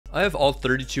I have all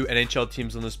 32 NHL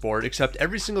teams on this board, except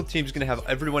every single team is going to have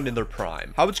everyone in their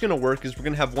prime. How it's going to work is we're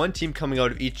going to have one team coming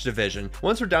out of each division.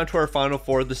 Once we're down to our final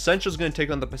four, the Central is going to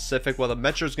take on the Pacific, while the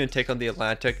Metro is going to take on the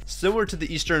Atlantic, similar to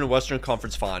the Eastern and Western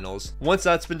Conference Finals. Once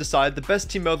that's been decided, the best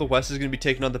team out of the West is going to be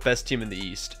taking on the best team in the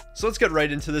East. So let's get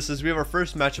right into this as we have our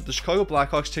first matchup, the Chicago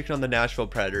Blackhawks taking on the Nashville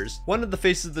Predators. One of the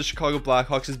faces of the Chicago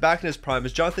Blackhawks is back in his prime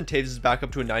as Jonathan Toews is back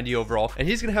up to a 90 overall, and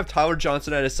he's going to have Tyler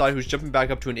Johnson at his side, who's jumping back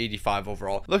up to an 85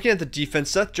 overall. Looking at the defense,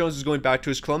 Seth Jones is going back to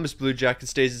his Columbus Blue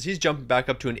Jackets days as he's jumping back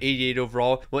up to an 88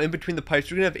 overall, while in between the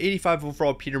pipes we're going to have 85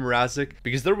 overall Peter Mrazek,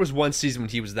 because there was one season when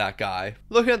he was that guy.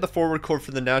 Looking at the forward core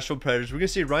for the Nashville Predators, we're going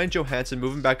to see Ryan Johansson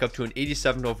moving back up to an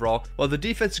 87 overall, while the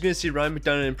defense is going to see Ryan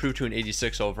McDonagh improve to an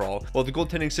 86 overall, while the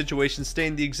goaltending situation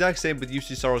staying the exact same with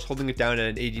UC Saros holding it down at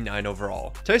an 89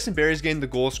 overall. Tyson Barrie's getting the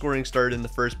goal scoring started in the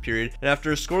first period, and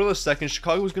after a scoreless second,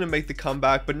 Chicago was going to make the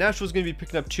comeback, but Nashville was going to be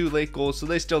picking up 2 late goals, so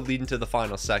they still lead into the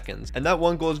final seconds. And that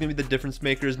one goal is going to be the difference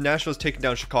maker as Nashville's taking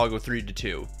down Chicago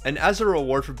 3-2. And as a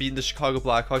reward for beating the Chicago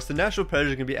Blackhawks, the Nashville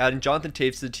Predators are going to be adding Jonathan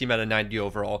Toews to the team at a 90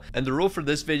 overall. And the rule for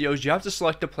this video is you have to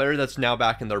select a player that's now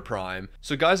back in their prime.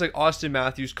 So guys like Austin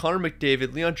Matthews, Connor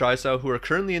McDavid, Leon Draisaitl, who are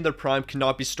currently in their prime,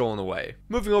 cannot be stolen away.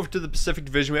 Moving over to the Pacific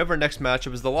Division, we have our next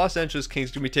matchup as the Los Angeles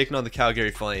Kings going to be taking on the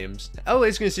Calgary Flames. LA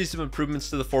is going to see some improvements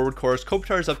to the forward core as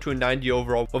Kopitar is up to a 90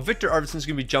 overall, while Victor Arvidsson is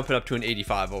going to be jumping up to an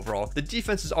 85 overall. The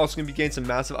defense is also going to be getting some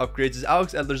massive upgrades as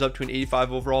Alex Edler's up to an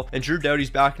 85 overall, and Drew Doughty's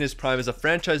back in his prime as a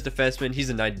franchise defenseman. He's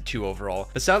a 92 overall.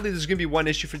 But sadly, there's going to be one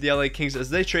issue for the LA Kings as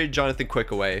they traded Jonathan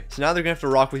Quick away. So now they're going to have to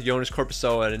rock with Jonas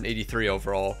Korpisalo at an 83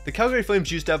 overall. The Calgary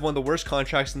Flames used to have one of the worst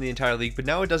contracts in the entire league, but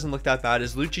now it doesn't look that bad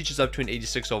as Lucic is up to an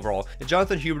 86 overall. And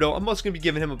Jonathan Huberdeau, I'm also going to be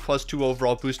giving him a +2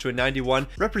 overall boost to a 91,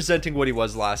 representing what he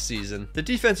was last season. The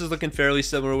defense is looking fairly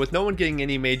similar with no one getting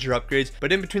any major upgrades,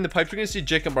 but in between the pipes, we're going to see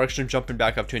Jacob Markstrom jumping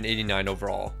back up to an 89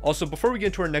 overall. Also, before we get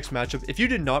into our next matchup, if you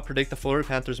did not predict the Florida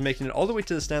Panthers making it all the way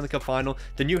to the Stanley Cup final,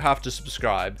 then you have to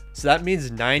subscribe. So that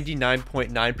means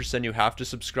 99.9% you have to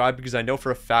subscribe, because I know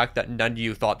for a fact that none of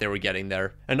you thought they were getting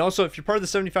there. And also, if you're part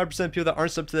of the 75% of people that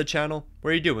aren't subbed to the channel,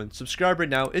 what are you doing? Subscribe right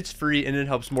now. It's free and it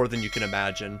helps more than you can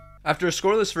imagine. After a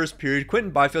scoreless first period,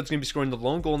 Quinton Byfield's going to be scoring the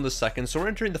lone goal in the second, so we're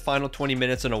entering the final 20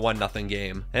 minutes in a 1-0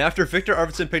 game. And after Victor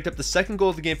Arvidsson picked up the second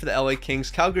goal of the game for the LA Kings,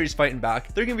 Calgary's fighting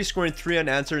back. They're going to be scoring 3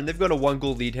 unanswered, and they've got a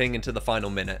 1-goal lead heading into the final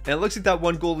minute. And it looks like that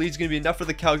 1-goal lead is going to be enough for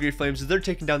the Calgary Flames as they're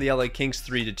taking down the LA Kings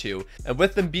 3-2. And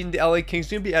with them beating the LA Kings,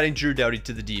 they're going to be adding Drew Doughty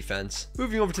to the defense.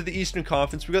 Moving over to the Eastern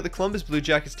Conference, we got the Columbus Blue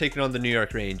Jackets taking on the New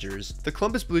York Rangers. The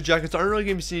Columbus Blue Jackets aren't really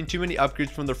going to be seeing too many upgrades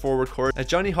from their forward core, as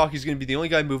Johnny Hockey's going to be the only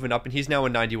guy moving up, and he's now a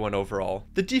 91 overall.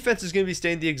 The defense is going to be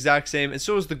staying the exact same, and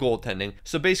so is the goaltending.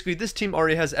 So basically, this team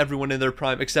already has everyone in their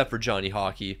prime except for Johnny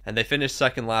Hockey, and they finished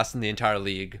second last in the entire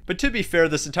league. But to be fair,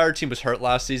 this entire team was hurt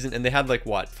last season, and they had like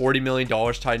what, $40 million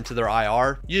tied into their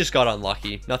IR? You just got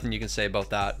unlucky. Nothing you can say about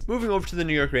that. Moving over to the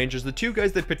New York Rangers, the 2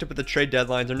 guys they picked up at the trade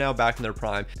deadlines are now back in their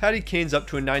prime. Patty Kane's up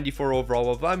to a 94 overall,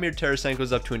 while Vladimir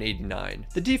Tarasenko's up to an 89.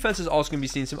 The defense is also going to be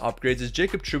seeing some upgrades as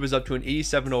Jacob Trouba's up to an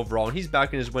 87 overall, and he's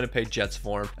back in his Winnipeg Jets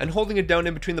form. And holding it down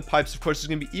in between the pipes, of course, is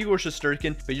going to be Igor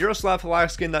Shesterkin, but Yaroslav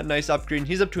Halak getting that nice upgrade, and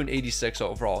he's up to an 86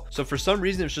 overall. So for some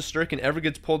reason, if Shesterkin ever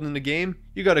gets pulled in the game,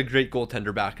 you got a great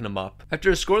goaltender backing him up. After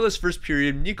a scoreless first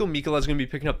period, Nico Mikkola is going to be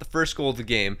picking up the first goal of the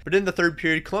game, but in the third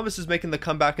period, Columbus is making the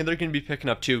comeback, and they're going to be picking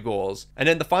up 2 goals. And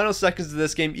in the final seconds of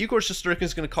this game, Igor Shesterkin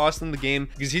is going to cost them the game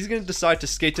because he's going to decide to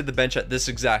skate to the bench at this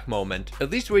exact moment.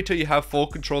 At least wait till you have full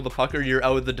control of the puck or you're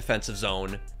out of the defensive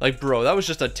zone. Like, bro, that was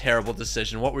just a terrible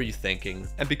decision. What were you thinking?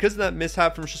 And because of that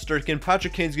mishap from Shesterkin,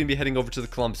 Patrick Kane's going to be heading over to the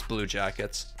Columbus Blue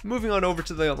Jackets. Moving on over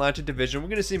to the Atlantic Division, we're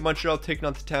going to see Montreal taking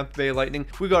on the Tampa Bay Lightning.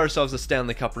 We got ourselves a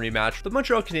Stanley Cup rematch. The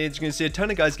Montreal Canadiens are going to see a ton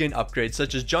of guys getting upgrades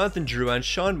such as Jonathan Drouin,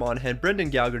 Sean Monahan, Brendan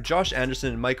Gallagher, Josh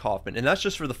Anderson, and Mike Hoffman, and that's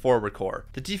just for the forward core.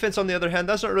 The defense, on the other hand,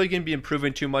 that's not really going to be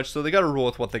improving too much, so they got to roll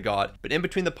with what they got. But in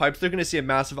between the pipes, they're going to see a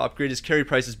massive upgrade as Carey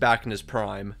Price is back in his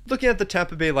prime. Looking at the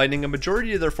Tampa Bay Lightning, a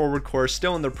majority of their forward core is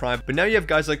still in their prime, but now you have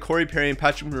guys like Corey Perry and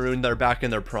Patrick Maroon that are back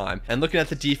in their prime. And looking at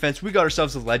the defense, we got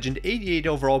ourselves a legend, 88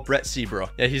 overall Brett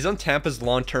Seabrook. Yeah, he's on Tampa's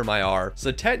long-term IR,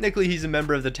 so technically he's a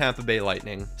member of the Tampa Bay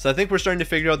Lightning. So I think we're starting to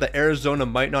figure out that Arizona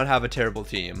might not have a terrible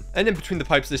team. And in between the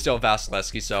pipes, they still have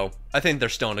Vasilevsky, so I think they're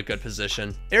still in a good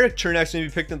position. Eric Chernak's going to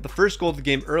be picking up the first goal of the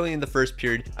game early in the first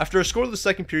period. After a scoreless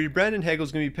second period, Brandon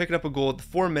Hagel's going to be picking up a goal at the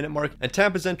 4-minute mark, and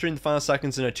Tampa's entering the final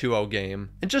seconds in a 2-0 game.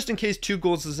 And just in case 2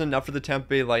 goals isn't enough for the Tampa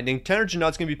Bay Lightning, Tanner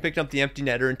Janot's going to be picking up the empty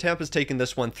netter, and Tampa's taking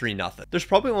this one 3-0. There's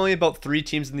probably only about 3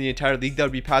 teams in the entire league that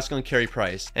would be passing on Carey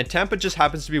Price, and Tampa just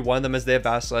happens to be one of them as they have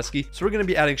Vasilevsky, so we're going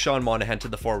to be adding Sean Monahan to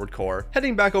the forward core.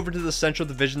 Heading back over to the Central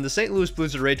Division, the St. Louis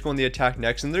Blues are ready to go on the attack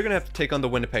next, and they're going to have to take on the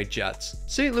Winnipeg Jets.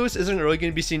 St. Louis isn't really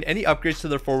going to be seeing any upgrades to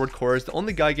their forward cores. The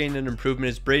only guy getting an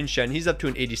improvement is Brayden Schenn. He's up to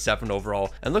an 87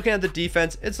 overall. And looking at the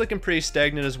defense, it's looking pretty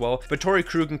stagnant as well. But Torrey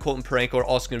Krug and Colton Parayko are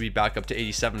also going to be back up to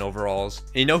 87 overalls.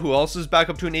 And you know who else is back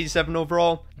up to an 87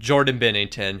 overall? Jordan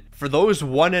Binnington. For those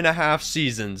 1.5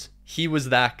 seasons, he was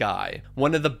that guy.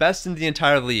 One of the best in the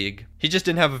entire league. He just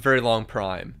didn't have a very long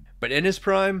prime. But in his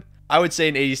prime, I would say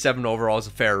an 87 overall is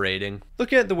a fair rating.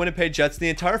 Looking at the Winnipeg Jets, the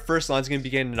entire first line is going to be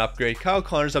getting an upgrade. Kyle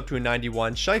Connor's up to a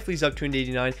 91, Scheifele's up to an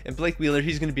 89, and Blake Wheeler,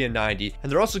 he's going to be a 90. And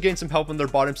they're also getting some help on their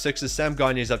bottom six as Sam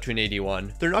Gagner is up to an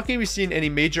 81. They're not going to be seeing any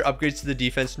major upgrades to the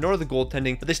defense nor the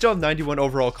goaltending, but they still have 91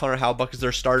 overall Connor Hellebuyck as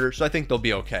their starter, so I think they'll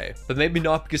be okay. But maybe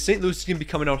not, because St. Louis is going to be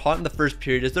coming out hot in the first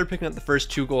period as they're picking up the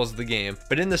first 2 goals of the game.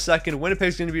 But in the second,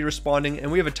 Winnipeg's going to be responding, and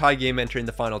we have a tie game entering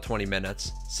the final 20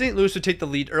 minutes. St. Louis would take the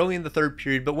lead early in the third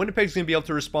period, but Winnipeg's going to be able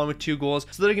to respond with 2 goals,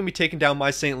 so they're going to be taking down my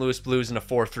St. Louis Blues in a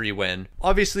 4-3 win.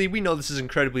 Obviously, we know this is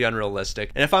incredibly unrealistic,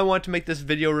 and if I want to make this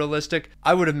video realistic,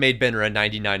 I would have made Benner a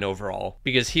 99 overall,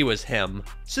 because he was him.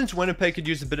 Since Winnipeg could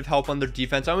use a bit of help on their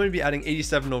defense, I'm going to be adding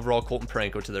 87 overall Colton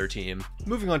Parayko to their team.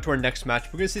 Moving on to our next match,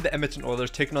 we're going to see the Edmonton Oilers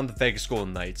taking on the Vegas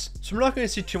Golden Knights. So we're not going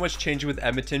to see too much changing with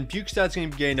Edmonton. Bukestad's going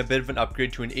to be getting a bit of an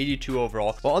upgrade to an 82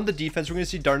 overall, while on the defense, we're going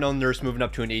to see Darnell Nurse moving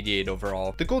up to an 88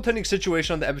 overall. The goaltending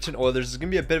situation on the Edmonton Oilers is going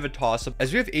to be a bit of a toss-up,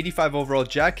 as we have 85 overall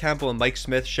Jack Campbell and Mike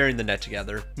Smith sharing the net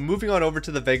together. Moving on over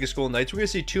to the Vegas Golden Knights, we're going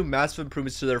to see 2 massive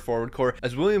improvements to their forward core,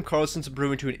 as William Karlsson's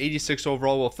improving to an 86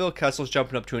 overall, while Phil Kessel's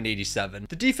jumping up to an 87.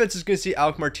 The defense is going to see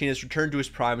Alec Martinez return to his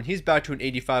prime, and he's back to an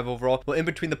 85 overall, while in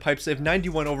between the pipes they have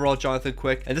 91 overall Jonathan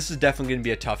Quick, and this is definitely going to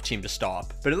be a tough team to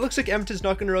stop. But it looks like Edmonton's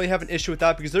not going to really have an issue with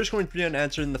that, because they're scoring 3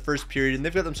 unanswered in the first period, and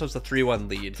they've got themselves a 3-1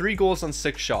 lead. 3 goals on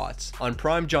 6 shots on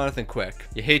prime Jonathan Quick.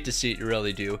 You hate to see it, you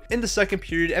really do. In the second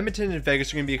period, Edmonton and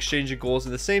Vegas are going to be exchanging goals,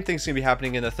 and the same thing's going to be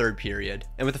happening in the third period.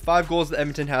 And with the 5 goals that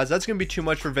Edmonton has, that's going to be too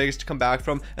much for Vegas to come back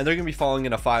from, and they're going to be falling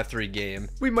in a 5-3 game.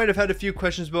 We might have had a few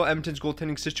questions about Edmonton's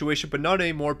goaltending situation, but not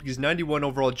anymore, because 91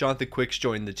 overall Jonathan Quick's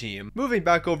joined the team. Moving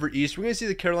back over east, we're going to see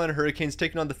the Carolina Hurricanes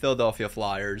taking on the Philadelphia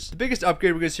Flyers. The biggest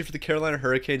upgrade we're going to see for the Carolina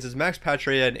Hurricanes is Max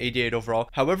Pacioretty at an 88 overall.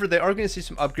 However, they are going to see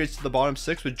some upgrades to the bottom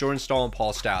 6 with Jordan Staal and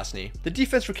Paul Stastny. The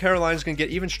defense for Carolina is going to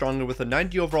get even stronger with a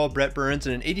 90 overall Brett Burns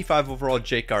and an 85 overall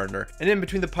Jake Gardiner. And in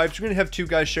between the pipes, we're going to have 2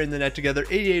 guys sharing the net together,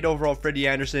 88 overall Freddie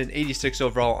Anderson and 86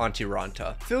 overall Antti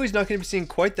Raanta. Philly's not going to be seeing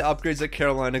quite the upgrades that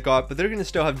Carolina got, but they're going to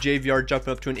still have JVR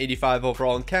jumping up to an 85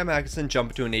 overall and Cam Atkinson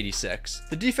jumping to an 86.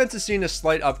 The defense is seeing a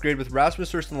slight upgrade with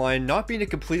Rasmus Ristolainen not being a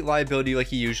complete liability like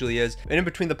he usually is, and in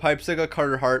between the pipes they got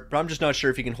Carter Hart, but I'm just not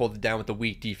sure if he can hold it down with the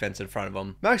weak defense in front of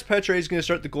him. Max Pacioretty is going to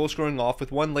start the goal scoring off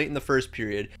with 1 late in the first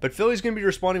period, but Philly's going to be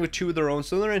responding with 2 of their own,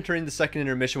 so they're entering the second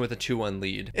intermission with a 2-1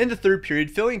 lead. In the third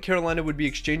period, Philly and Carolina would be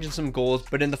exchanging some goals,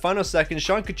 but in the final second,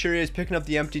 Sean Couturier is picking up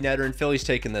the empty netter and Philly's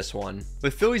taking this one.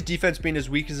 With Philly's defense being as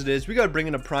weak as it is, we got to bring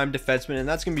in a prime defenseman, and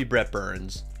that's going to be Brett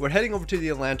Burns. We're heading over to the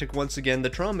Atlantic once again. The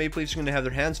Toronto Maple Leafs are going to have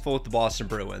their hands full with the Boston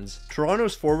Bruins.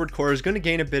 Toronto's forward core is going to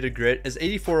gain a bit of grit as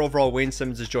 84 overall Wayne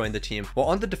Simmons has joined the team, while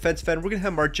on the defense end, we're going to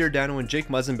have Mark Giordano and Jake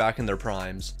Muzzin back in their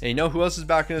primes. And you know who else is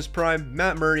back in his prime?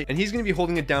 Matt Murray, and he's going to be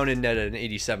holding it down in net at an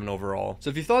 87 overall. So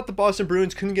if you thought the Boston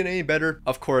Bruins couldn't get any better,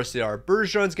 of course they are.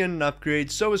 Bergeron's getting an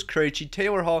upgrade, so is Krejci,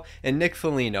 Taylor Hall, and Nick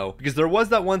Foligno, because there was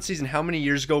that one season how many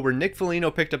years ago where Nick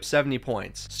Foligno picked up 70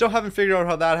 points. Still haven't figured out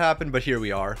how that happened, but here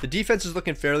we are. The defense is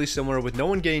looking fairly similar with no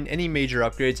one getting any major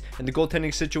upgrades, and the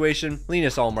goaltending situation,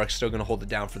 Linus Ullmark's still going to hold it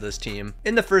down for this team.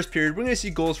 In the first period, we're going to see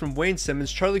goals from Wayne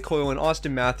Simmons, Charlie Coyle, and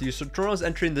Austin Matthews, so Toronto's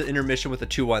entering the intermission with a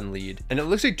 2-1 lead. And it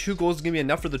looks like 2 goals is going to be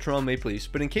enough for the Toronto Maple Leafs,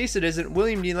 but in case it isn't,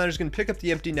 William Nylander is going to pick up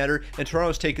the empty netter, and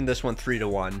Toronto's taking this one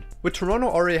 3-1. With Toronto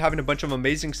already having a bunch of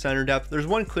amazing center depth, there's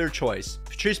one clear choice: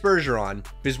 Patrice Bergeron,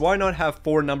 because why not have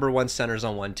 4 #1 centers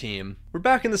on one team? We're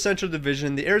back in the Central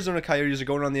Division. The Arizona Coyotes are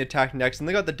going on the attack next, and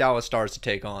they got the Dallas Stars to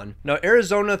take on. Now,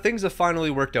 Arizona, things have finally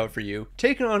worked out for you.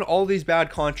 Taking on all these bad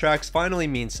contracts finally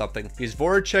means something, because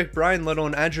Voracek, Brian Little,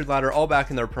 and Andrew Ladd are all back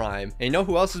in their prime. And you know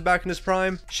who else is back in his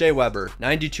prime? Shea Weber.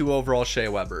 92 overall Shea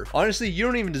Weber. Honestly, you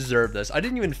don't even deserve this. I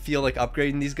didn't even feel like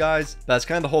upgrading these guys. That's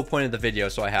kind of the whole point of the video,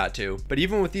 so I had to. But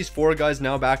even with these 4 guys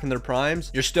now back in their primes,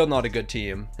 you're still not a good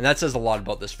team. And that says a lot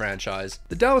about this franchise.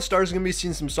 The Dallas Stars are going to be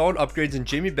seeing some solid upgrades in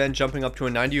Jamie Benn jumping up to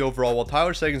a 90 overall, while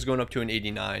Tyler Seguin's going up to an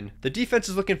 89. The defense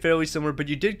is looking fairly similar, but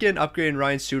you did get an upgrade in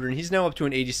Ryan Suter, and he's now up to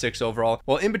an 86 overall.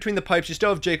 While in between the pipes, you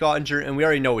still have Jake Ottinger, and we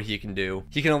already know what he can do.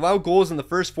 He can allow goals in the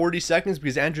first 40 seconds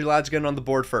because Andrew Ladd's getting on the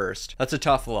board first. That's a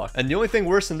tough look. And the only thing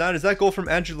worse than that is that goal from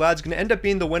Andrew Ladd's going to end up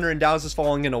being the winner, and Dallas is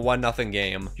falling in a 1-0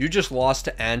 game. You just lost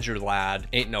to Andrew Ladd.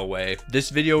 Ain't no way.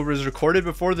 This video was recorded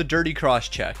before the dirty cross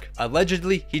check.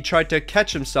 Allegedly, he tried to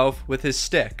catch himself with his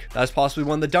stick. That's possibly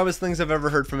one of the dumbest things I've ever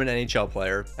heard from an NHL NHL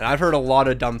player. And I've heard a lot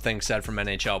of dumb things said from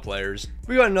NHL players.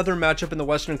 We got another matchup in the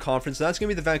Western Conference, and that's going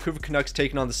to be the Vancouver Canucks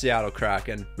taking on the Seattle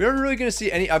Kraken. We aren't really going to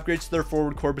see any upgrades to their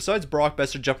forward core besides Brock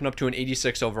Boeser jumping up to an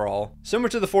 86 overall. Similar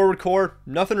to the forward core,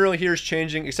 nothing really here is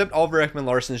changing except Oliver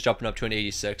Ekman-Larsson is jumping up to an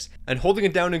 86. And holding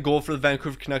it down in goal for the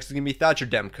Vancouver Canucks is going to be Thatcher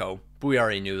Demko. But we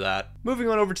already knew that. Moving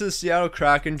on over to the Seattle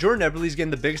Kraken, Jordan Eberle's getting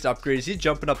the biggest upgrades. He's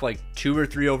jumping up like 2 or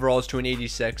 3 overalls to an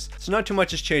 86. So not too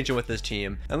much is changing with this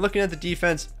team. And looking at the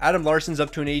defense, Adam Larsson's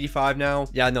up to an 85 now.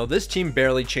 Yeah, no, this team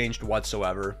barely changed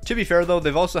whatsoever. To be fair though,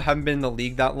 they've also haven't been in the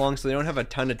league that long, so they don't have a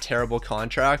ton of terrible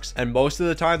contracts. And most of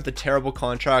the time, the terrible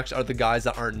contracts are the guys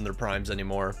that aren't in their primes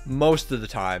anymore. Most of the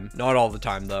time. Not all the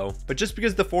time though. But just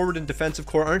because the forward and defensive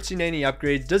core aren't seeing any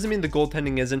upgrades doesn't mean the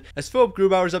goaltending isn't, as Philip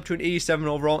Grubauer's up to an 87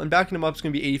 overall, and backing him up is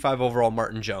going to be 85 overall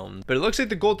Martin Jones. But it looks like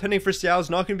the goaltending for Seattle is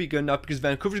not going to be good enough because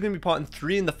Vancouver's going to be potting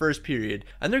 3 in the first period,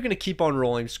 and they're going to keep on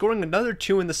rolling, scoring another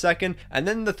 2 in the second, and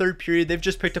then in the third period they've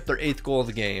just picked up their 8th goal of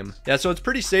the game. Yeah, so it's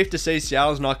pretty safe to say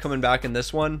Seattle's not coming back in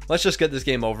this one. Let's just get this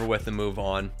game over with and move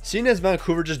on. Seeing as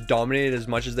Vancouver just dominated as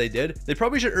much as they did, they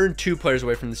probably should earn 2 players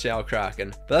away from the Seattle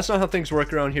Kraken, but that's not how things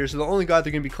work around here, so the only guy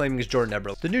they're going to be claiming is Jordan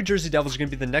Eberle. The New Jersey Devils are going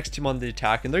to be the next team on the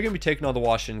attack, and they're going to be taking on the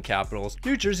Washington Capitals.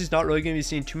 New Jersey's not really going to be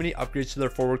seeing too many upgrades to their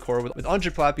forward core, with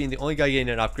Andre Platt being the only guy getting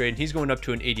an upgrade, and he's going up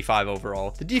to an 85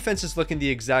 overall. The defense is looking the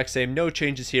exact same, no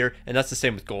changes here, and that's the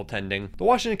same with goaltending. The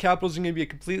Washington Capitals are going to be a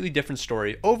completely different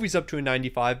story. Ovi's up to a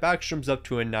 95, Backstrom's up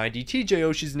to a 90, TJ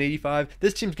Oshie's an 85.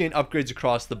 This team's getting upgrades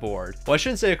across the board. Well, I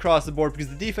shouldn't say across the board because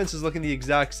the defense is looking the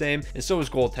exact same, and so is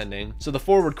goaltending. So the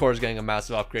forward core is getting a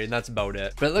massive upgrade, and that's about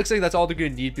it. But it looks like that's all they're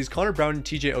going to need because Connor Brown and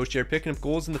TJ Oshie are picking up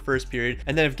goals in the first period,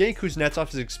 and then Evgeny Kuznetsov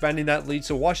is expanding that lead,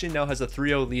 so Washington now has a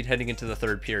 3-0 lead heading into the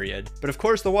third period. But of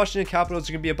course, the Washington Capitals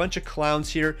are going to be a bunch of clowns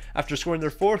here. After scoring their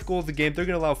 4th goal of the game, they're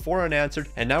going to allow 4 unanswered,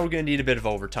 and now we're going to need a bit of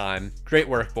overtime. Great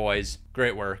work, boys.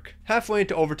 Great work. Halfway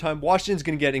into overtime, Washington's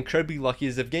going to get incredibly lucky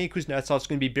as Evgeny Kuznetsov's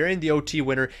going to be burying the OT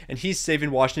winner, and he's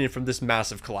saving Washington from this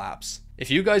massive collapse. If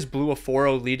you guys blew a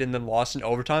 4-0 lead and then lost in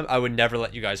overtime, I would never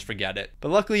let you guys forget it. But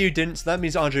luckily you didn't, so that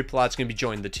means Andre Palat's going to be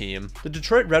joining the team. The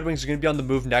Detroit Red Wings are going to be on the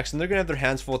move next, and they're going to have their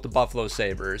hands full with the Buffalo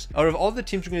Sabres. Out of all the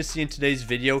teams we're going to see in today's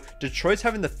video, Detroit's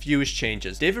having the fewest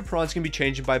changes. David Perron's going to be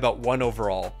changing by about 1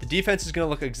 overall. The defense is going to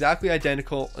look exactly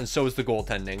identical, and so is the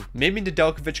goaltending. Maybe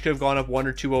Nedeljkovic could have gone up 1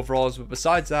 or 2 overalls, but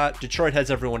besides that, Detroit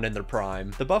has everyone in their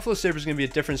prime. The Buffalo Sabres are going to be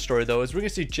a different story though, as we're going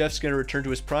to see Jeff Skinner return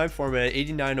to his prime form at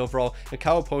 89 overall, and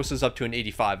Kyle Posa's up to an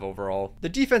 85 overall. The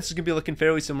defense is going to be looking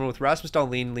fairly similar with Rasmus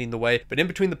Dahlin leading the way, but in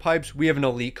between the pipes, we have an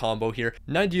elite combo here.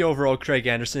 90 overall Craig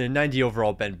Anderson and 90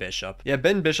 overall Ben Bishop. Yeah,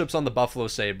 Ben Bishop's on the Buffalo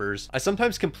Sabres. I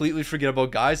sometimes completely forget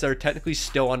about guys that are technically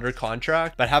still under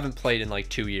contract, but haven't played in like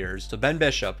 2 years. So Ben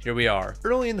Bishop, here we are.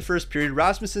 Early in the first period,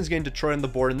 Rasmussen's getting Detroit on the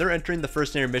board, and they're entering the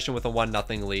first intermission with a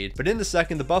 1-0 lead. But in the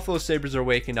second, the Buffalo Sabres are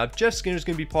waking up. Jeff Skinner's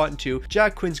going to be potting 2,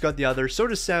 Jack Quinn's got the other, so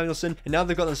does Samuelson, and now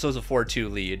they've got themselves a 4-2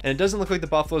 lead. And it doesn't look like the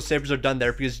Buffalo Sabres are done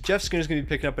there because Jeff Skinner's going to be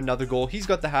picking up another goal. He's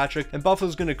got the hat trick, and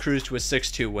Buffalo's going to cruise to a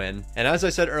 6-2 win. And as I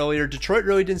said earlier, Detroit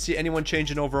really didn't see anyone change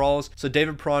in overalls, so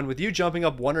David Perron, with you jumping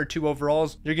up 1 or 2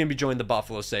 overalls, you're going to be joining the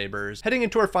Buffalo Sabres. Heading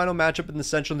into our final matchup in the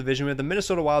Central Division, we have the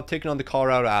Minnesota Wild taking on the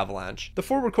Colorado Avalanche. The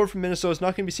forward core from Minnesota is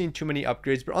not going to be seeing too many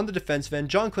upgrades, but on the defensive end,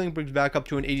 John Klingberg's back up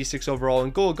to an 86 overall,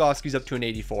 and Goligoski's up to an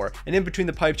 84. And in between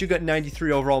the pipes, you got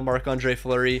 93 overall Marc-Andre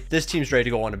Fleury. This team's ready to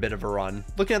go on a bit of a run.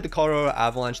 Looking at the Colorado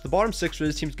Avalanche, the bottom 6 for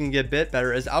this team's going to get a bit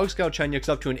better as Alex Galchenyuk's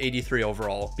up to an 83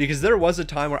 overall, because there was a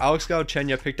time where Alex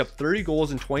Galchenyuk picked up 30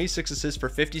 goals and 26 assists for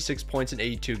 56 points in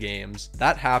 82 games.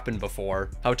 That happened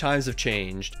before. How times have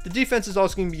changed. The defense is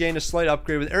also going to be getting a slight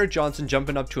upgrade with Erik Johnson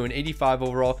jumping up to an 85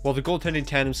 overall, while the goaltending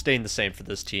tandem staying the same for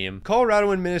this team.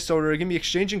 Colorado and Minnesota are going to be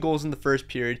exchanging goals in the first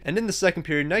period, and in the second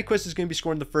period, Nyquist is going to be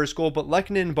scoring the first goal, but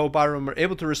Lehkonen and Bo Byram are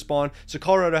able to respond, so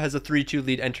Colorado has a 3-2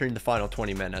 lead entering the final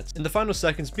 20 minutes. In the final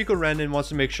seconds, Mikko Rantanen wants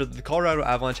to make sure that the Colorado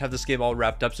Avalanche have this game all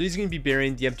wrapped up, so he's going to be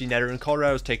burying the empty netter, and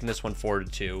Colorado's taking this one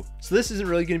 4-2. So this isn't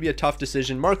really going to be a tough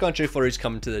decision. Marc-Andre Fleury's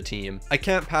coming to the team. I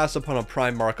can't pass up on a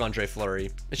prime Marc-Andre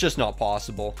Fleury. It's just not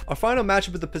possible. Our final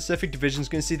matchup of the Pacific Division is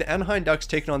going to see the Anaheim Ducks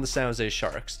taking on the San Jose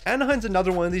Sharks. Anaheim's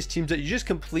another one of these teams that you just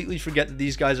completely forget that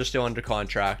these guys are still under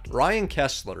contract. Ryan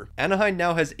Kesler. Anaheim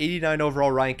now has 89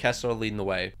 overall, Ryan Kesler leading the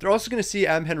way. They're also going to see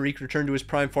Adam Henrique return to his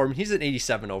prime form. He's at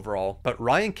 87 overall, but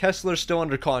Ryan Kesler is still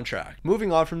under contract.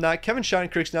 Moving on from that, Kevin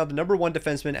Shattenkirk's now the #1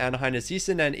 defenseman in Anaheim as he's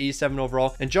sitting at 87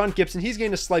 overall, and John Gibson, he's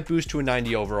getting a slight boost to a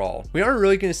 90 overall. We aren't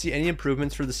really going to see any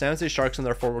improvements for the San Jose Sharks on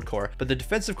their forward core, but the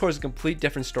defensive core is a complete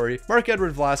different story.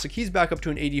 Marc-Edouard Vlasic, he's back up to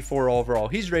an 84 overall.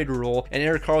 He's ready to roll, and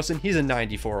Erik Karlsson, he's a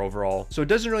 94 overall. So it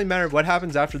doesn't really matter what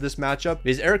happens after this matchup,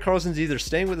 because Erik Karlsson's either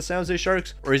staying with the San Jose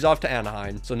Sharks or he's off to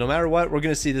Anaheim. So no matter what, we're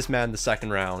going to see see this man in the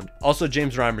second round. Also,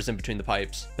 James Reimer's in between the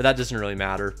pipes, but that doesn't really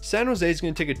matter. San Jose is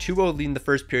going to take a 2-0 lead in the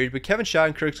first period, but Kevin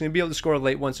Shattenkirk's going to be able to score a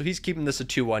late one, so he's keeping this a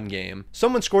 2-1 game.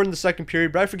 Someone scored in the second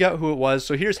period, but I forgot who it was,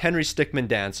 so here's Henry Stickmin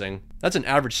dancing. That's an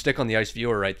average stick on the ice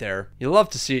viewer right there. You love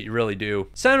to see it, you really do.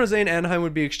 San Jose and Anaheim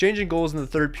would be exchanging goals in the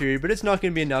third period, but it's not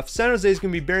going to be enough. San Jose is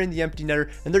going to be burying the empty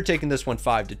netter, and they're taking this one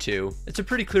 5-2. It's a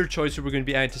pretty clear choice who we're going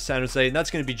to be adding to San Jose, and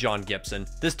that's going to be John Gibson.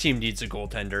 This team needs a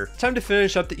goaltender. Time to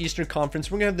finish up the Eastern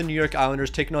Conference. We're going to have the New York Islanders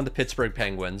taking on the Pittsburgh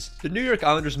Penguins. The New York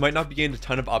Islanders might not be getting a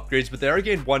ton of upgrades, but they are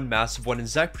getting one massive one, and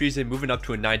Zach Parise moving up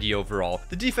to a 90 overall.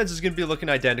 The defense is going to be looking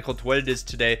identical to what it is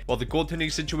today, while the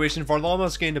goaltending situation,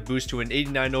 Varlamov's getting a boost to an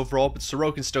 89 overall, but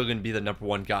Sorokin's still going to be the number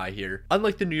one guy here.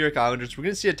 Unlike the New York Islanders, we're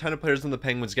going to see a ton of players on the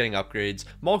Penguins getting upgrades.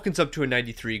 Malkin's up to a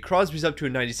 93, Crosby's up to a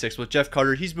 96, with Jeff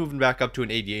Carter, he's moving back up to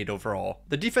an 88 overall.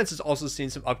 The defense is also seeing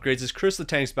some upgrades as Chris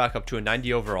Letang's back up to a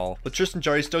 90 overall, but Tristan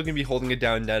Jarry's still going to be holding it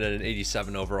down net at an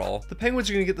 87 overall. The Penguins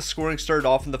are going to get the scoring started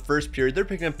off in the first period. They're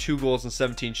picking up 2 goals and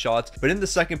 17 shots, but in the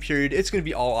second period, it's going to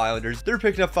be all Islanders. They're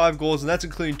picking up 5 goals, and that's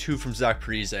including 2 from Zach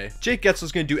Parise. Jake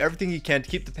Getzel's going to do everything he can to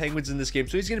keep the Penguins in this game,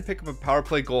 so he's going to pick up a power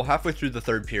play goal halfway through the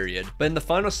third period. But in the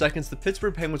final seconds, the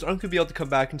Pittsburgh Penguins aren't going to be able to come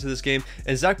back into this game,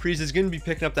 and Zach Parise is going to be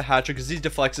picking up the hat trick because he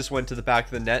deflects this one to the back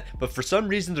of the net, but for some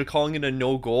reason they're calling it a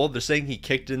no goal. They're saying he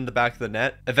kicked it in the back of the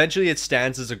net. Eventually it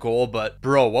stands as a goal, but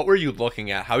bro, what were you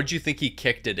looking at? How did you think he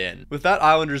kicked it in? With that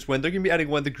Islanders win, they're going to be adding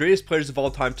one of the greatest players of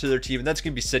all time to their team, and that's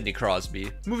going to be Sidney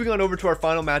Crosby. Moving on over to our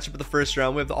final matchup of the first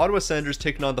round, we have the Ottawa Senators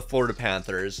taking on the Florida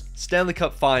Panthers. Stanley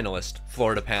Cup finalist,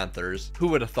 Florida Panthers. Who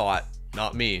would have thought?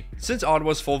 Not me. Since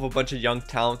Ottawa's full of a bunch of young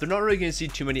talent, they're not really going to see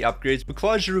too many upgrades, but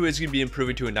Claude Giroux is going to be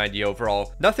improving to a 90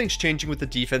 overall. Nothing's changing with the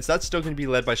defense. That's still going to be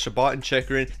led by Shabbat and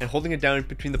Chychrun, and holding it down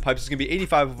between the pipes is going to be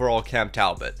 85 overall Cam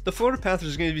Talbot. The Florida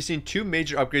Panthers are going to be seeing 2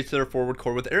 major upgrades to their forward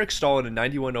core, with Eric Stahl at a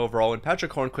 91 overall and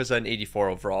Patrick Hornquist at an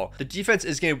 84 overall. The defense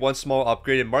is getting one small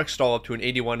upgrade, and Mark Stahl up to an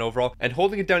 81 overall, and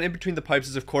holding it down in between the pipes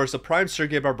is of course a prime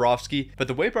Sergei Bobrovsky, but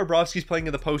the way Bobrovsky's playing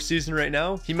in the postseason right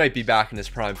now, he might be back in his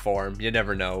prime form. You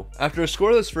never know. After a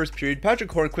scoreless first period, Patrick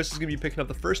Hornquist is going to be picking up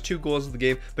the first 2 goals of the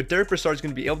game, but Derek Brassard is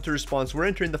going to be able to respond, so we're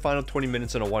entering the final 20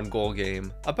 minutes in a 1-goal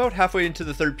game. About halfway into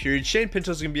the third period, Shane Pinto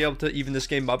is going to be able to even this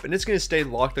game up, and it's going to stay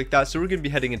locked like that, so we're going to be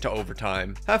heading into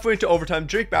overtime. Halfway into overtime,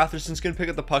 Drake Batherson is going to pick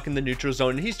up the puck in the neutral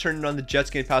zone, and he's turning on the Jets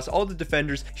game past all the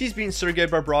defenders. He's beating Sergei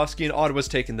Bobrovsky, and Ottawa's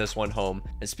taking this one home.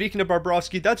 And speaking of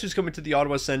Bobrovsky, that's who's coming to the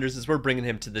Ottawa Senators as we're bringing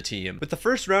him to the team. With the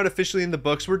first round officially in the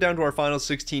books, we're down to our final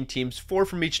 16 teams, 4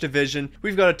 from each division.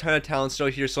 We've got a ton of talent still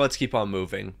here, so let's keep on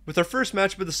moving. With our first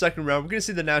matchup of the second round, we're going to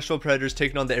see the Nashville Predators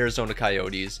taking on the Arizona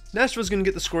Coyotes. Nashville's going to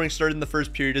get the scoring started in the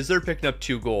first period as they're picking up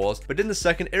 2 goals, but in the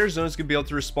second, Arizona's going to be able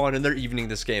to respond and they're evening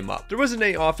this game up. There wasn't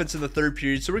any offense in the third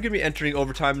period, so we're going to be entering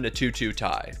overtime in a 2-2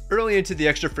 tie. Early into the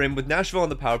extra frame with Nashville on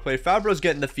the power play, Fabro's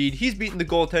getting the feed, he's beating the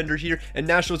goaltender here, and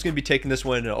Nashville's going to be taking this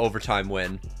one in an overtime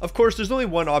win. Of course, there's only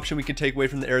one option we can take away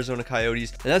from the Arizona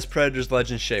Coyotes, and that's Predators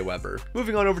legend Shea Weber.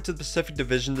 Moving on over to the Pacific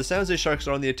Division, the San Jose Sharks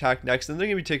are on the attack next, and they're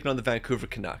going to be taking on the Vancouver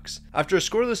Canucks. After a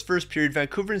scoreless first period,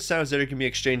 Vancouver and San Jose are going to be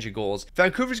exchanging goals.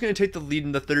 Vancouver's going to take the lead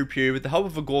in the third period with the help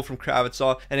of a goal from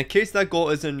Kravitsov, and in case that goal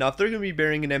isn't enough, they're going to be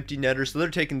burying an empty netter, so they're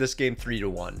taking this game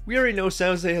 3-1. We already know San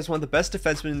Jose has one of the best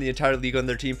defensemen in the entire league on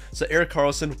their team, so Erik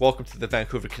Karlsson, welcome to the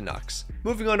Vancouver Canucks.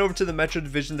 Moving on over to the Metro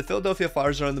Division, the Philadelphia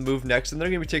Flyers are on the move next, and they're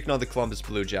going to be taking on the Columbus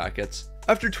Blue Jackets.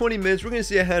 After 20 minutes, we're going to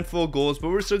see a handful of goals, but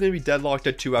we're still going to be deadlocked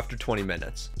at 2 after 20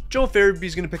 minutes. Joel Farabee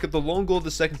is going to pick up the lone goal of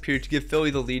the second period to give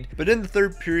Philly the lead, but in the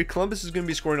third period, Columbus is going to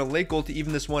be scoring a late goal to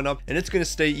even this one up, and it's going to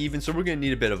stay even, so we're going to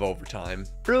need a bit of overtime.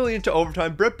 Early into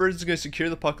overtime, Brett Burns is going to secure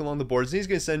the puck along the boards, and he's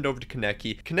going to send it over to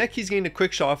Konecny. Konecny's getting a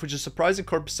quick shot, which is surprising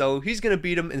Korpisalo. He's going to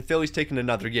beat him, and Philly's taking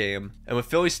another game. And with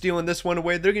Philly stealing this one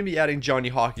away, they're going to be adding Johnny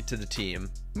Hockey to the team.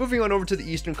 Moving on over to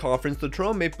the Eastern Conference, the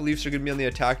Toronto Maple Leafs are going to be on the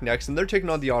attack next, and they're taking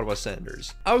on the Ottawa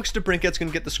Senators. Alex DeBrincat's going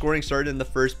to get the scoring started in the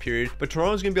first period, but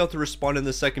Toronto's going to be able to respond in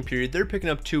the second period. They're picking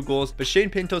up 2 goals, but Shane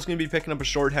Pinto's going to be picking up a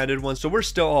shorthanded one, so we're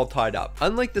still all tied up.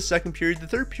 Unlike the second period, the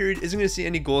third period isn't going to see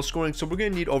any goal scoring, so we're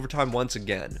going to need overtime once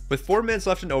again. With 4 minutes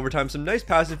left in overtime, some nice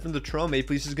passing from the Toronto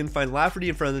Maple Leafs is going to find Lafferty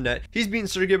in front of the net. He's beating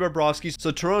Sergei Bobrovsky,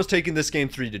 so Toronto's taking this game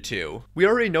 3-2. We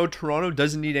already know Toronto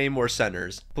doesn't need any more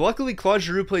centers, but luckily Claude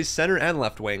Giroux plays center and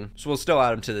left wing, so we'll still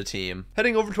add him to the team.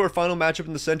 Heading over to our final matchup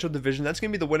in the Central Division, that's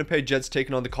going to be the Winnipeg Jets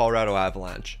taking on the Colorado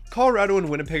Avalanche. Colorado and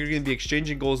Winnipeg are going to be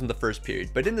exchanging goals in the first period,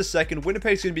 but in the second,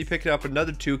 Winnipeg's going to be picking up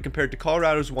another 2 compared to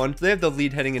Colorado's 1, so they have the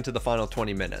lead heading into the final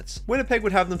 20 minutes. Winnipeg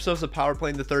would have themselves a power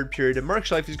play in the third period, and Mark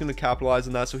Scheifele's going to capitalize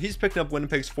on that, so he's picking up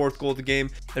Winnipeg's 4th goal of the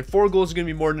game, and 4 goals is going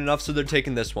to be more than enough, so they're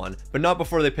taking this one, but not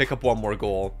before they pick up 1 more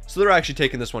goal. So they're actually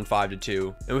taking this one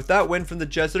 5-2. And with that win from the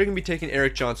Jets, they're going to be taking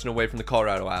Erik Johnson away from the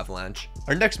Colorado Avalanche.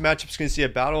 Our next matchup is going to see a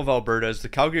battle of Alberta as the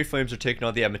Calgary Flames are taking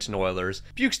on the Edmonton Oilers.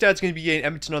 Bukestad's going to be getting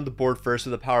Edmonton on the board first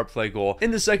with a power play goal.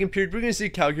 In the second period, we're going to see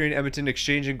Calgary and Edmonton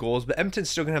exchanging goals, but Edmonton's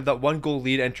still going to have that 1-goal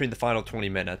lead entering the final 20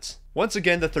 minutes. Once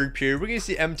again, the third period, we're going to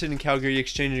see Edmonton and Calgary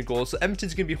exchanging goals, so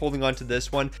Edmonton's going to be holding on to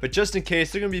this one, but just in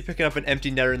case, they're going to be picking up an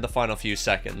empty netter in the final few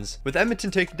seconds. With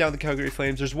Edmonton taking down the Calgary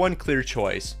Flames, there's one clear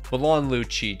choice: Milan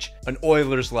Lucic, an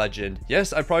Oilers legend.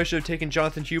 Yes, I probably should have taken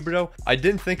Jonathan Huberdeau. I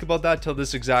didn't think about that till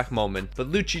this exact moment, but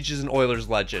Lucic is an Oilers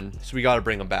legend, so we got to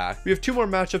bring him back. We have two more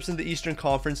matchups in the Eastern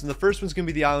Conference, and the first one's going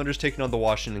to be the Islanders taking on the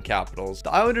Washington Capitals.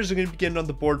 The Islanders are going to be getting on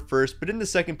the board first, but in the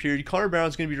second period, Connor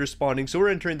Brown's going to be responding, so we're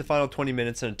entering the final 20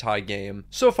 minutes in a tie game.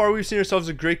 So far, we've seen ourselves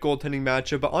a great goaltending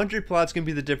matchup, but Andre Palat's going to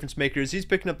be the difference maker as he's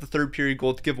picking up the third period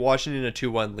goal to give Washington a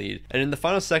 2-1 lead. And in the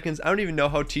final seconds, I don't even know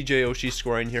how TJ Oshie's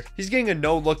scoring here. He's getting a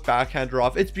no-look backhander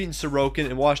off. It's beating Sorokin,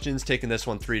 and Washington's taking this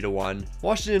one 3-1.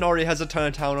 Washington already has a ton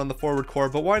of talent on the forward core,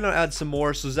 but why not add some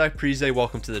more? So Zach Parise,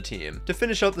 welcome to the team. To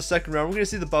finish out the second round, we're going to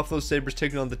see the Buffalo Sabres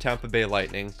taking on the Tampa Bay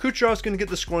Lightning. Kucherov's going to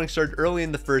get the scoring started early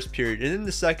in the first period, and in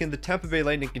the second, the Tampa Bay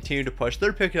Lightning continue to push.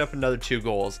 They're picking up another 2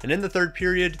 goals, and in the third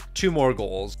period, 2 more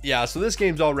goals. Yeah, so this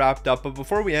game's all wrapped up, but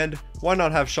before we end, why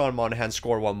not have Sean Monahan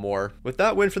score one more? With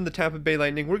that win from the Tampa Bay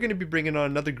Lightning, we're going to be bringing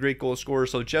on another great goal scorer,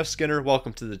 so Jeff Skinner,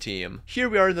 welcome to the team. Here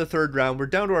we are in the third round. We're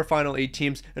down to our final 8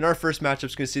 teams, and our first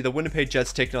matchup's going to see the Winnipeg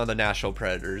Jets taking on the Nashville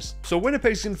Predators. So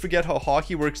Winnipeg's going to forget how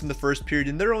hockey works in the first period,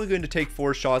 and they're only going to take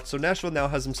 4 shots, so Nashville now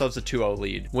has themselves a 2-0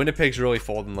 lead. Winnipeg's really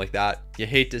folding like that. You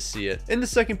hate to see it. In the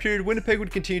second period, Winnipeg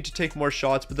would continue to take more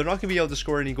shots, but they're not going to be able to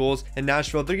score any goals, and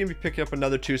Nashville, they're going to be picking up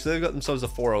another 2, so they've got themselves a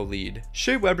 4-0 lead.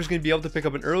 Shea Weber's going to be able to pick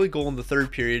up an early goal in the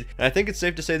third period, and I think it's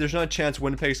safe to say there's not a chance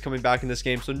Winnipeg's coming back in this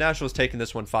game, so Nashville's taking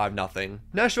this one 5-0.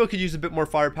 Nashville could use a bit more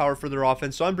firepower for their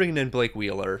offense, so I'm bringing in Blake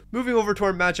Wheeler. Moving over to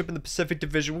our matchup in the Pacific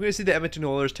Division, we're going to see the Edmonton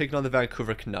Oilers taking on the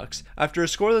Vancouver Canucks. After a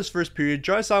scoreless first period,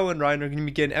 Draisaitl and Ryan are going to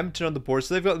be getting Edmonton on the board,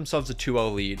 so they've got themselves a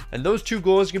 2-0 lead. And those 2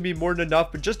 goals are going to be more than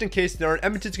enough, but just in case they aren't,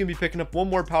 Edmonton's going to be picking up one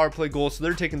more power play goal, so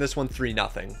they're taking this one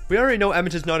 3-0. We already know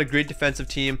Edmonton's not a great defensive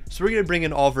team, so we're going to bring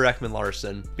in Oliver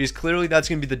Ekman-Larsson, because clearly that's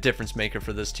going to be the difference maker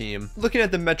for this team. Looking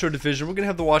at the Metro Division, we're going to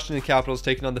have the Washington Capitals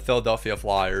taking on the Philadelphia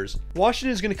Flyers.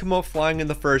 Washington is going to come out flying in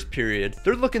the first period.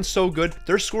 They're looking so good,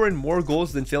 they're scoring more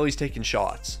goals than Philly's taking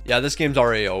shots. Yeah, this game's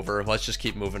already over. Let's just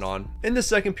keep moving on. In the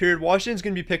second period, Washington's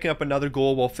going to be picking up another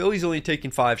goal while Philly's only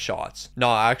taking 5 shots.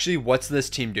 Nah, actually, what's this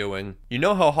team doing? You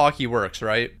know how hockey works,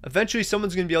 right? Eventually,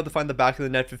 someone's going to be able to find the back of the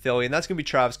net for Philly, and that's going to be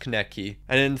Travis Konecny.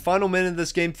 And in the final minute of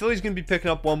this game, Philly's going to be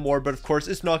picking up one more, but of course,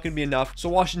 it's not going to be enough, so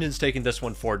Washington's taking this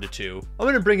one 4-2. I'm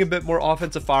going to bring a bit more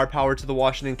offensive firepower to the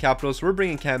Washington Capitals, so we're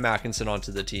bringing Cam Atkinson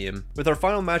onto the team. With our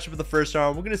final matchup of the first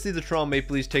round, we're going to see the Toronto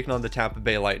Maple Leafs taking on the Tampa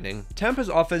Bay Lightning. Tampa's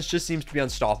offense just seems to be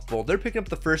unstoppable. They're picking up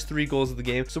the first 3 goals of the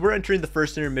game, so we're entering the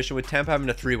first intermission with Tampa having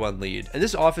a 3-1 lead. And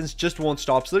this offense just won't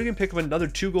stop, so they're going to pick up another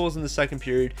 2 goals in the second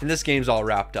period, and this game's all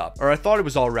wrapped up. Or I thought it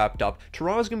was all wrapped up.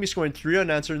 Toronto's going to be scoring 3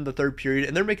 unanswered in the third period,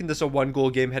 and they're making this a 1-goal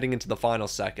game heading into the final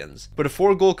seconds. But a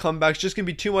 4-goal comeback's just going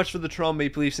to be too much for the Toronto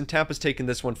Maple Leafs, and Tampa's taking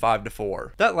this one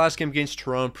 5-4. That last game against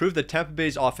Toronto proved that Tampa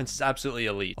Bay's offense is absolutely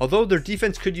elite. Although their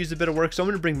defense could use a bit of work, so I'm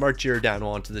going to bring Mark Giordano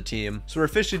onto the team. So we're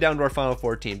officially down to our final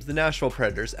 4 teams: the Nashville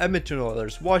Predators, Edmonton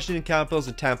Oilers, Washington Capitals,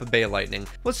 and Tampa Bay Lightning.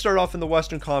 Let's start off in the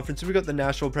Western Conference, and we got the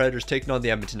Nashville Predators taking on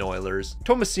the Edmonton Oilers.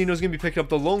 Tomasino's going to be picking up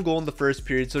the lone goal in the first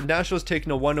period, so Nashville's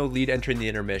taking a 1-0 lead entering the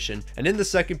intermission. And in the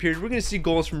second period, we're going to see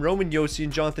goals from Roman Josi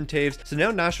and Jonathan Toews, so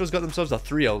now Nashville's got themselves a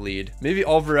 3-0 lead. Maybe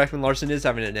Oliver Ekman-Larsson is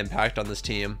having an impact on this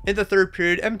team. In the third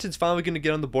period, Edmonton's finally going to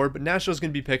get on the board, but Nashville's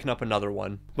going to be picking up another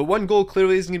one. But 1 goal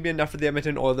clearly isn't going to be enough for the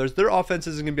Edmonton Oilers. Their offense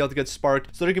isn't going to be able to get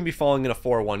sparked, so they're going to be falling in a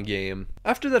 4-1 game.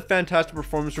 After that fantastic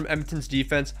performance from Edmonton's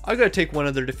defense, I got to take one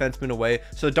of their defensemen away,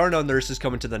 so Darnell Nurse is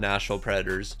coming to the Nashville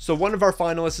Predators. So one of our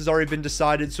finalists has already been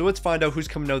decided, so let's find out who's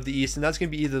coming out of the East, and that's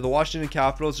going to be either the Washington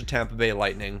Capitals or Tampa Bay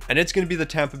Lightning. And it's going to be the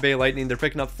Tampa Bay Lightning. They're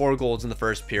picking up 4 goals in the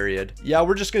first period. Yeah,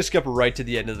 we're just going to skip right to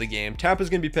the end of the game. Tampa's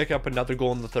going to be picking up another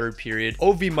goal in the third period.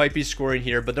 OV might be scoring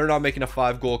here, but they're not making a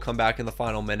 5-goal comeback in the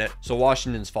final minute, so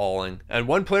Washington's falling. And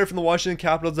one player from the Washington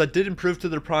Capitals that did improve to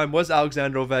their prime was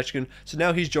Alexander Ovechkin, so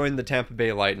now he's joining the Tampa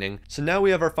Bay Lightning. So now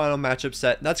we have our final matchup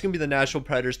set, and that's going to be the Nashville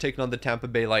Predators taking on the Tampa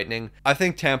Bay Lightning. I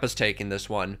think Tampa's taking this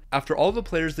one. After all the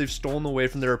players they've stolen away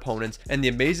from their opponents and the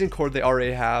amazing core they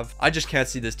already have, I just can't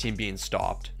see this team being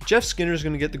stopped. Jeff Skinner is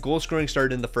going to get the goal scoring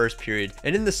started in the first period,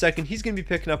 and in the second, he's going to be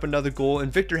picking up another goal,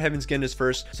 and Victor Hedman's getting his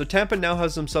first, so Tampa now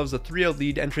has themselves a 3-0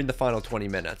 lead entering the final 20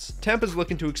 minutes. Tampa's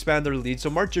looking to expand their lead,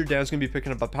 so Mark Giordano's going to be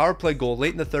picking up a power play goal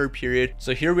late in the third period.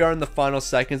 So here we are in the final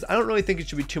seconds. I don't really think it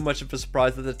should be too much of a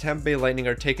surprise that the Tampa Bay Lightning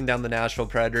are taking down the Nashville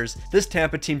Predators. This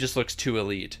Tampa team just looks too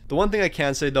elite. The one thing I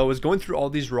can say though is going through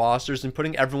all these rosters and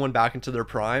putting everyone back into their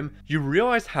prime, you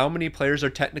realize how many players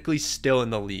are technically still in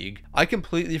the league. I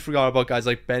completely forgot about guys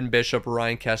like Ben Bishop,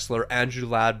 Ryan Kessler, Andrew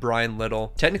Ladd, Brian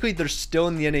Little. Technically they're still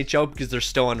in the NHL because they're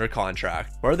still under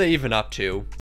contract. What are they even up to?